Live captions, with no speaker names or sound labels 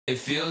It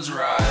feels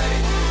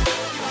right.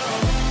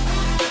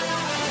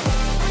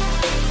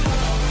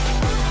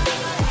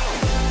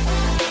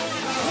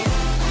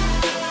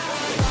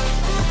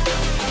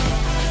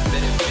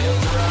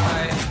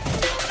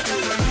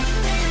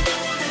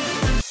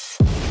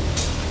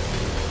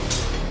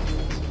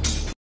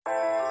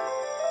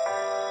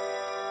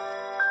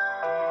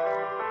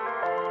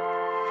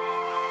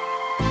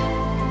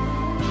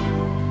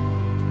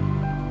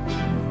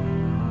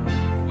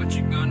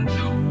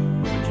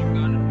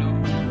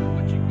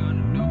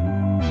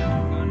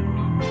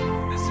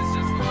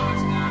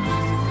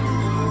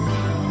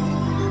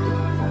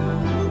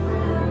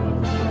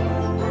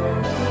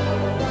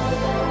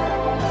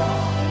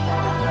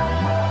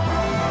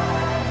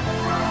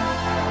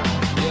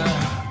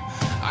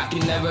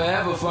 Never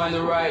ever find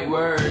the right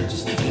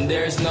words, and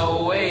there's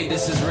no way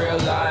this is real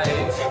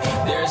life.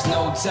 There's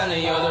no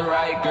telling you're the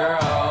right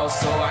girl,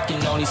 so I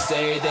can only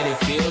say that it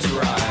feels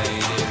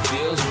right. It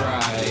feels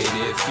right,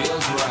 it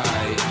feels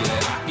right.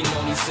 Yeah, I can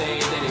only say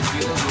that it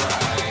feels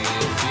right.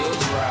 It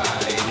feels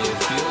right, it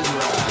feels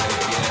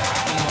right. Yeah,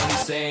 I can only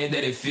say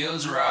that it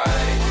feels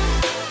right.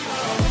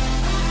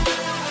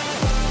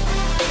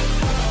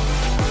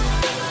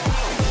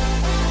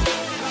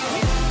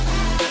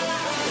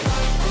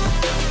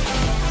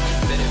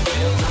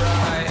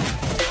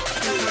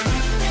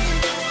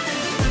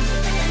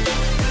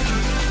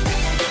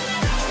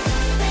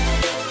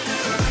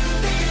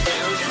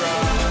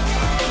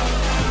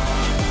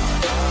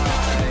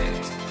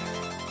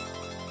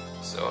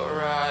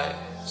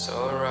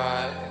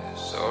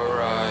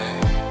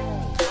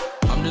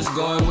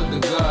 Going with the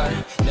gut,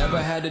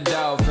 never had a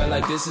doubt, felt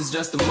like this is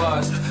just a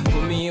must.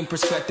 Put me in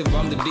perspective,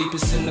 I'm the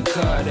deepest in the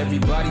cut.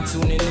 Everybody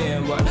tuning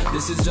in, but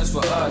this is just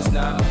for us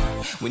now.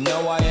 We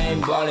know I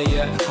ain't ballin'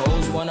 yet,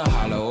 hoes wanna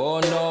holler,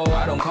 oh no,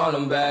 I don't call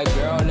them back.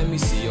 Girl, let me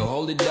see you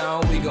hold it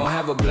down, we gon'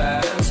 have a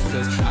blast.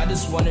 Cause I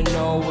just wanna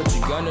know what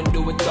you gonna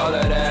do with all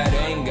of that.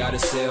 Ain't gotta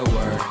say a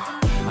word,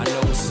 I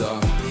know what's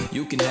up,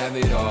 you can have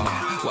it all.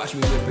 Watch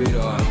me rip it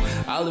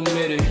off, I'll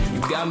admit it,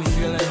 you got me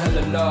feeling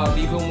hella loved.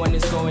 Even when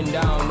it's going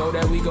down, know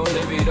that we gon'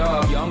 live it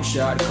up. Young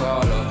shot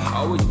caller,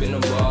 always been a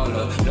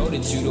baller. Know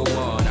that you the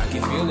one, I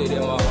can feel it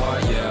in my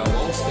heart. Yeah, I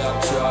won't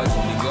stop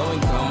charging, we go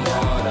and come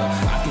harder.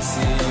 I can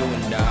see you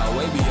and I,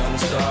 way beyond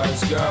the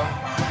stars, girl.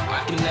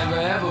 I can never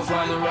ever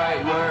find the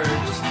right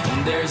words,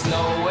 and there's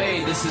no way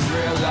this is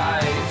real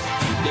life.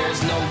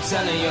 There's no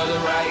telling you're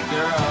the right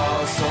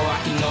girl, so I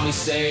can only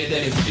say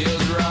that it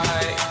feels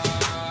right.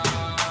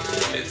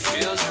 It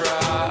feels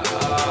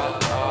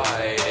right.